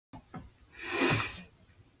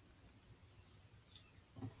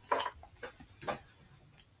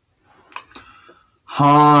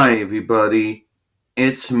Hi everybody,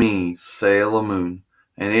 it's me, Sailor Moon,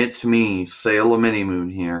 and it's me, Sailor Mini Moon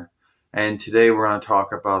here, and today we're going to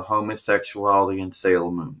talk about homosexuality and Sailor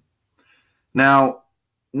Moon. Now,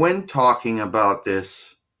 when talking about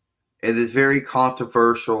this, it is very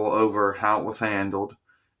controversial over how it was handled.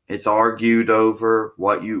 It's argued over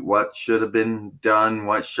what should have been done,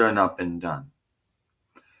 what should not have been done.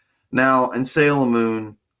 Now, in Sailor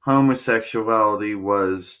Moon, homosexuality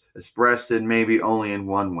was expressed in maybe only in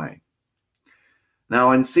one way.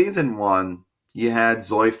 Now, in Season 1, you had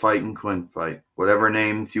Zoe Fight and Quinn Fight. Whatever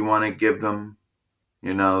names you want to give them,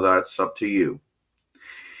 that's up to you.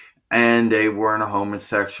 And they were in a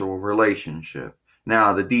homosexual relationship.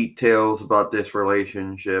 Now, the details about this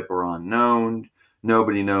relationship are unknown.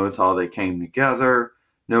 Nobody knows how they came together.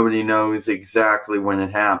 Nobody knows exactly when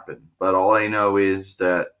it happened. But all they know is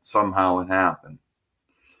that somehow it happened.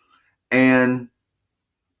 And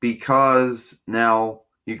because now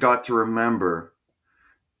you got to remember,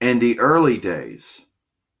 in the early days,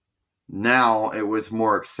 now it was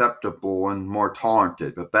more acceptable and more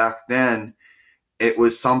taunted. But back then, it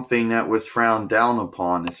was something that was frowned down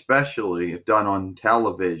upon, especially if done on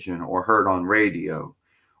television or heard on radio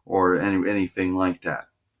or anything like that.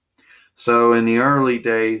 So in the early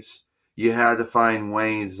days, you had to find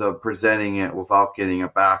ways of presenting it without getting a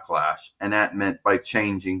backlash, and that meant by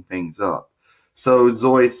changing things up. So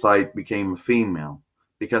Zoe's site became a female,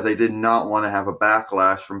 because they did not want to have a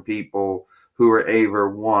backlash from people who were either,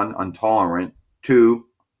 one, intolerant, two,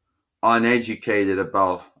 uneducated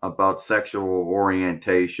about sexual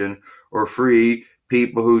orientation, or three,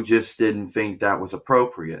 people who just didn't think that was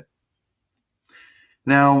appropriate.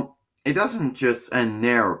 Now, it doesn't just end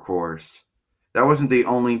there, of course. That wasn't the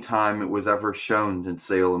only time it was ever shown in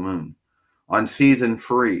Sailor Moon. On Season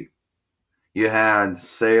 3, you had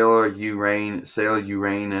Sailor Uranus, Sailor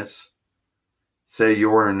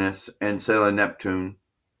Uranus, and Sailor Neptune,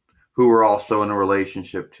 who were also in a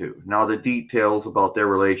relationship too. Now, the details about their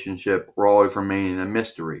relationship were always remaining a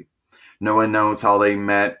mystery. No one knows how they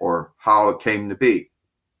met or how it came to be.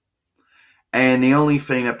 And the only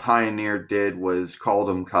thing that Pioneer did was call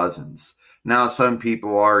them cousins. Now, some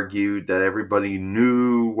people argued that everybody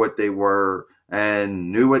knew what they were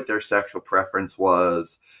and knew what their sexual preference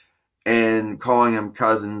was, and calling them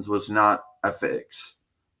cousins was not a fix.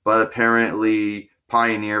 But apparently,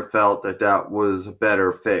 Pioneer felt that that was a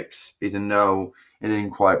better fix, even though it didn't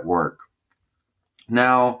quite work.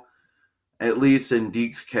 Now, at least in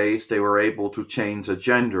Deke's case, they were able to change the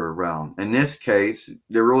gender around. In this case,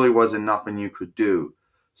 there really wasn't nothing you could do.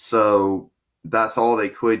 So that's all they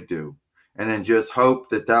could do. And then just hope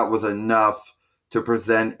that that was enough to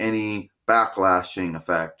prevent any backlashing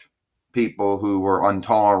effect. People who were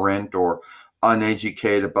intolerant or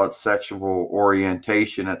uneducated about sexual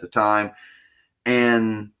orientation at the time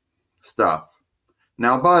and stuff.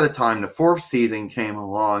 Now, by the time the fourth season came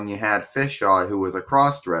along, you had Fisheye, who was a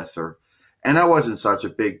cross-dresser, and that wasn't such a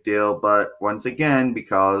big deal, but once again,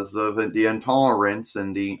 because of the intolerance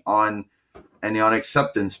and the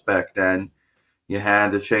unacceptance back then, you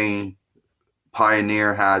had to change.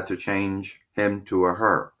 Pioneer had to change him to a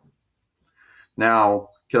her. Now,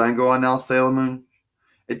 can I go on now, Sailor Moon?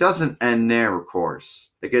 It doesn't end there, of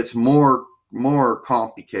course. It gets more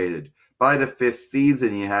complicated. By the fifth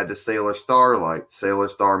season, you had the Sailor Starlight, Sailor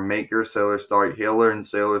Star Maker, Sailor Star Healer, and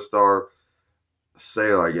Sailor Star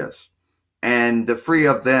Sailor, I guess. And the three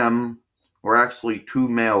of them were actually two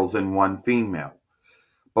males and one female.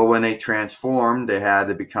 But when they transformed, they had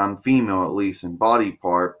to become female, at least in body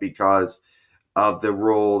part, because of the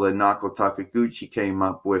rule that Nako Takaguchi came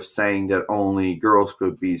up with, saying that only girls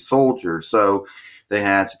could be soldiers. So they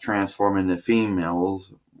had to transform into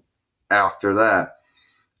females after that.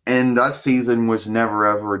 And that season was never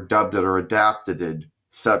ever dubbed or adapted,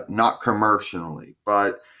 except not commercially.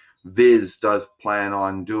 But Viz does plan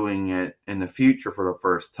on doing it in the future for the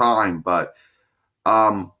first time. But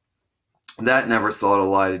that never saw the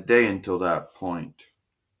light of day until that point.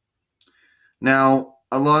 Now,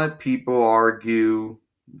 a lot of people argue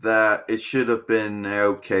that it should have been an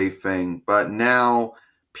okay thing, but now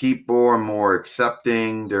people are more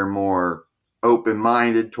accepting, they're more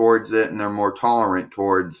open-minded towards it, and they're more tolerant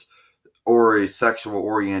towards sexual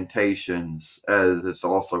orientations, as it's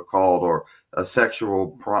also called, or a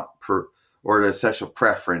sexual or the sexual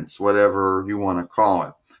preference, whatever you want to call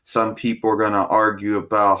it. Some people are going to argue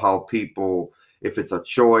about how people, if it's a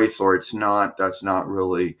choice or it's not, that's not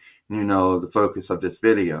really, the focus of this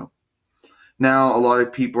video. Now, a lot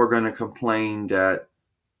of people are going to complain that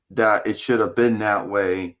it should have been that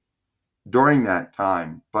way during that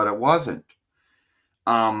time, but it wasn't.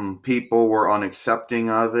 People were unaccepting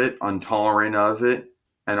of it, intolerant of it,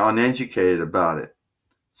 and uneducated about it.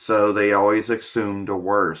 So they always assumed the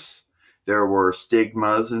worst. There were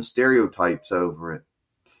stigmas and stereotypes over it.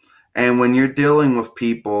 And when you're dealing with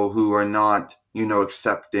people who are not,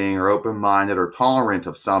 accepting or open-minded or tolerant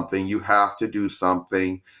of something, you have to do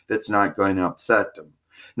something that's not going to upset them.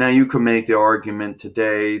 Now, you can make the argument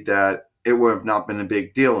today that it would have not been a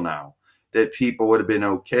big deal now, that people would have been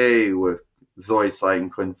okay with Zoisite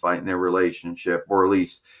and Quinfite in their relationship, or at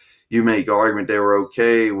least you make the argument they were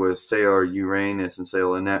okay with Sailor Uranus and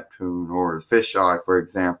Sailor Neptune, or Fisheye, for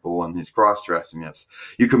example, and his cross-dressingness.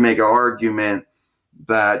 You can make an argument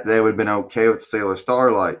that they would have been okay with Sailor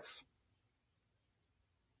Starlights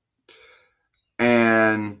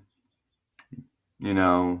and,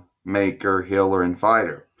 Maker, Healer, and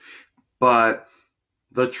Fighter. But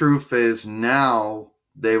the truth is now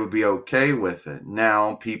they would be okay with it.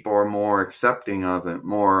 Now people are more accepting of it,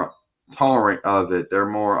 more tolerant of it. They're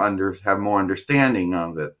have more understanding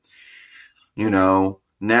of it. Now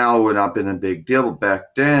it would not have been a big deal.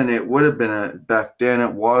 Back then it would have been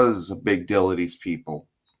it was a big deal to these people.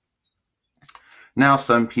 Now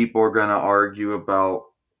some people are going to argue about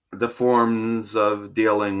the forms of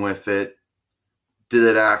dealing with it.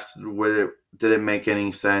 Did it make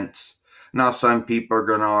any sense? Now some people are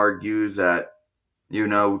going to argue that,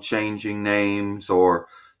 changing names or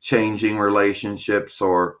changing relationships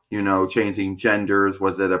or, changing genders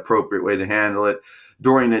was an appropriate way to handle it.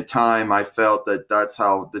 During the time, I felt that that's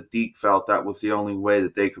how the Deke felt that was the only way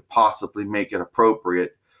that they could possibly make it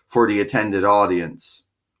appropriate for the attended audience,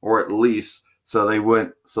 or at least so they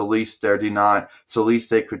wouldn't. So at least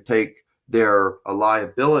they could take their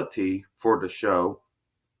liability for the show.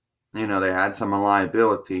 They had some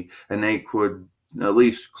liability, and they could at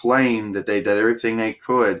least claim that they did everything they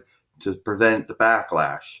could to prevent the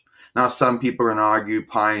backlash. Now, some people are going to argue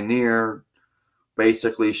Pioneer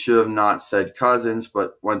basically should have not said cousins,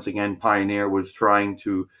 but once again, Pioneer was trying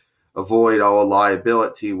to avoid all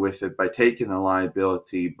liability with it by taking the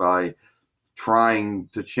liability, by trying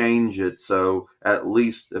to change it. So at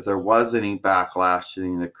least if there was any backlash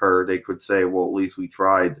that occurred, they could say, well, at least we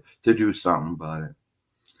tried to do something about it.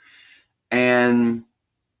 And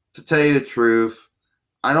to tell you the truth,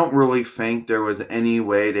 I don't really think there was any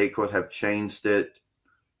way they could have changed it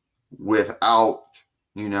without,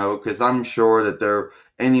 because I'm sure that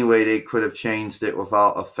any way they could have changed it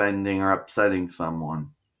without offending or upsetting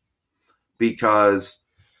someone. Because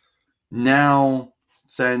now,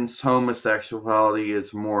 since homosexuality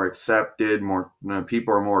is more accepted,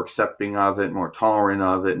 people are more accepting of it, more tolerant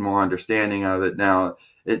of it, more understanding of it now,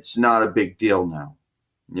 it's not a big deal now.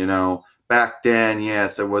 Back then,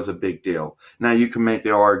 yes, it was a big deal. Now, you can make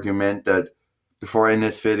the argument that, before I end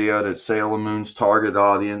this video, that Sailor Moon's target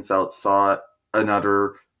audience outside in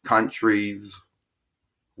other countries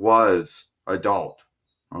was adult,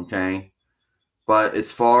 okay? But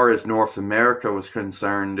as far as North America was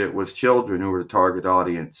concerned, it was children who were the target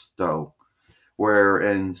audience, though. Where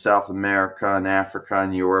in South America and Africa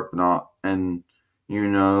and Europe and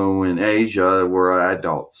in Asia were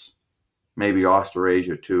adults. Maybe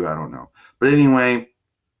Australasia too, I don't know. But anyway,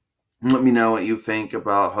 let me know what you think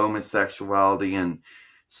about homosexuality and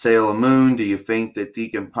Sailor Moon. Do you think that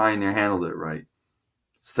Deke and Pioneer handled it right?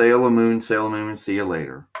 Sailor Moon, see you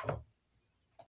later.